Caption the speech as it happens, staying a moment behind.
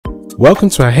Welcome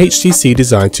to our HTC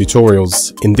design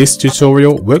tutorials. In this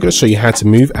tutorial, we're going to show you how to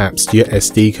move apps to your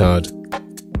SD card.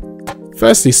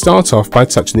 Firstly, start off by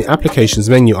touching the Applications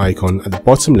menu icon at the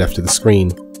bottom left of the screen.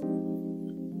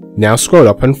 Now scroll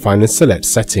up and find and select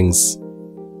Settings.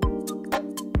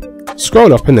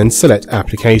 Scroll up and then select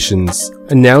Applications,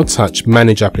 and now touch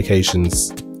Manage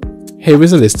Applications. Here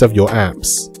is a list of your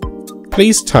apps.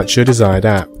 Please touch your desired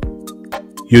app.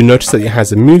 You'll notice that it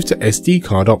has a Move to SD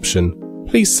card option.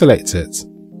 Please select it.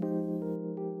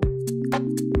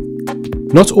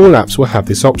 Not all apps will have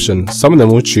this option. Some of them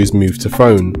will choose Move to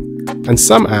Phone, and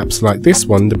some apps like this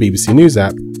one, the BBC News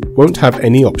app, won't have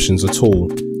any options at all.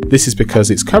 This is because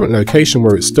its current location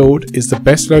where it's stored is the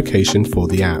best location for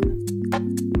the app.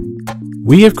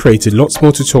 We have created lots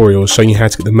more tutorials showing you how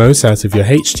to get the most out of your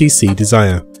HTC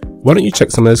Desire. Why don't you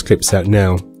check some of those clips out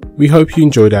now? We hope you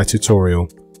enjoyed our tutorial.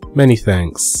 Many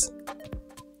thanks.